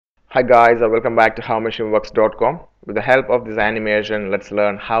Hi guys, welcome back to howmachineworks.com. With the help of this animation, let's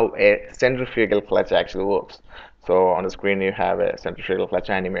learn how a centrifugal clutch actually works. So on the screen you have a centrifugal clutch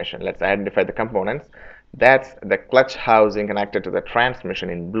animation. Let's identify the components. That's the clutch housing connected to the transmission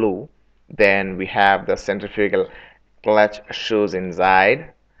in blue. Then we have the centrifugal clutch shoes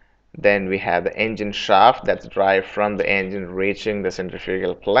inside. Then we have the engine shaft that's drive from the engine reaching the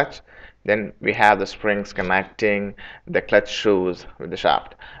centrifugal clutch. Then we have the springs connecting the clutch shoes with the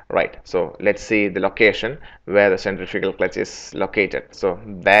shaft. Right, so let's see the location where the centrifugal clutch is located. So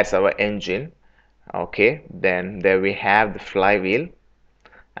that's our engine. Okay, then there we have the flywheel.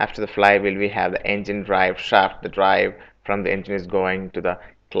 After the flywheel, we have the engine drive shaft. The drive from the engine is going to the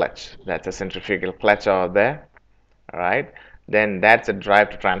clutch. That's a centrifugal clutch over there. All right, then that's a drive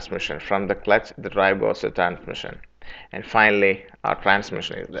to transmission. From the clutch the drive goes to transmission, and finally our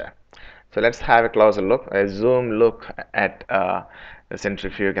transmission is there. So let's have a closer look, a zoom look at the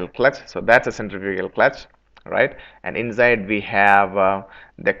centrifugal clutch. So that's a centrifugal clutch, right? And inside we have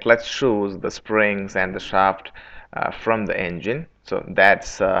the clutch shoes, the springs and the shaft from the engine. So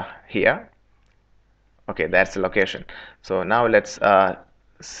that's here. Okay, that's the location. So now let's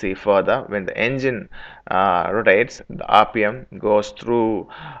see further. When the engine rotates, the RPM goes through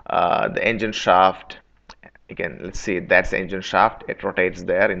the engine shaft. Again, let's see, that's the engine shaft. It rotates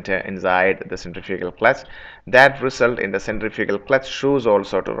there inside the centrifugal clutch. That result in the centrifugal clutch shoes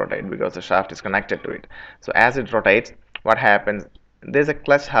also to rotate because the shaft is connected to it. So as it rotates, what happens, there's a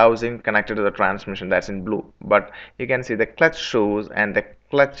clutch housing connected to the transmission, that's in blue, but you can see the clutch shoes and the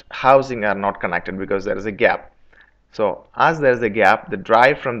clutch housing are not connected because there is a gap. So as there is a gap, the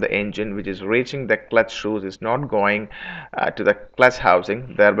drive from the engine which is reaching the clutch shoes is not going to the clutch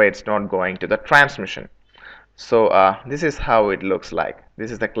housing, thereby it's not going to the transmission. So this is how it looks like.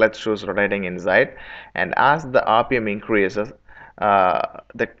 This is the clutch shoes rotating inside, and as the RPM increases,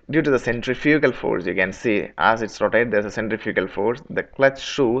 due to the centrifugal force, you can see as it's rotated, there's a centrifugal force. The clutch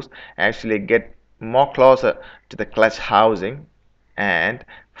shoes actually get more closer to the clutch housing, and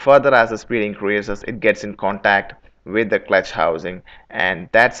further as the speed increases, it gets in contact with the clutch housing, and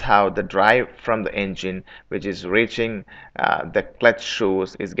that's how the drive from the engine which is reaching the clutch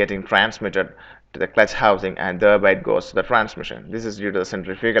shoes is getting transmitted to the clutch housing, and thereby it goes to the transmission. This is due to the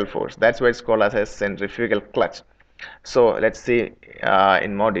centrifugal force. That's why it's called as a centrifugal clutch. So let's see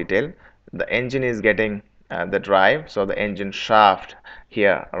in more detail. The engine is getting the drive, so the engine shaft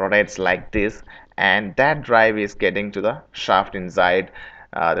here rotates like this, and that drive is getting to the shaft inside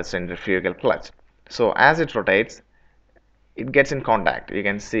the centrifugal clutch. So as it rotates, it gets in contact. You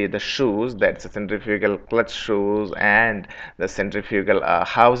can see the shoes, that's the centrifugal clutch shoes, and the centrifugal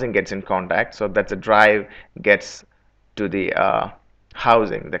housing gets in contact. So that's a drive gets to the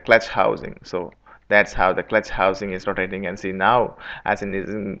housing, the clutch housing. So that's how the clutch housing is rotating. And see now, as it is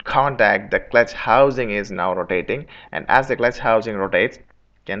in contact, the clutch housing is now rotating, and as the clutch housing rotates, you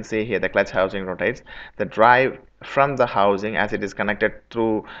can see here the clutch housing rotates. The drive from the housing, as it is connected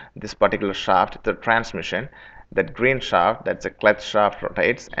through this particular shaft, the transmission, that green shaft, that's a clutch shaft,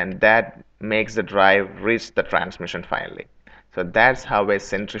 rotates, and that makes the drive reach the transmission finally. So that's how a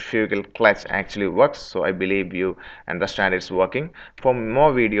centrifugal clutch actually works. So I believe you understand it's working. For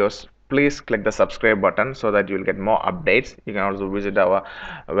more videos, please click the subscribe button so that you'll get more updates. You can also visit our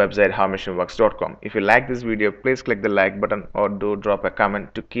website howmachineworks.com. If you like this video, please click the like button or do drop a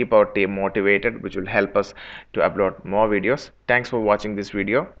comment to keep our team motivated, which will help us to upload more videos. Thanks for watching this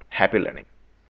video. Happy learning.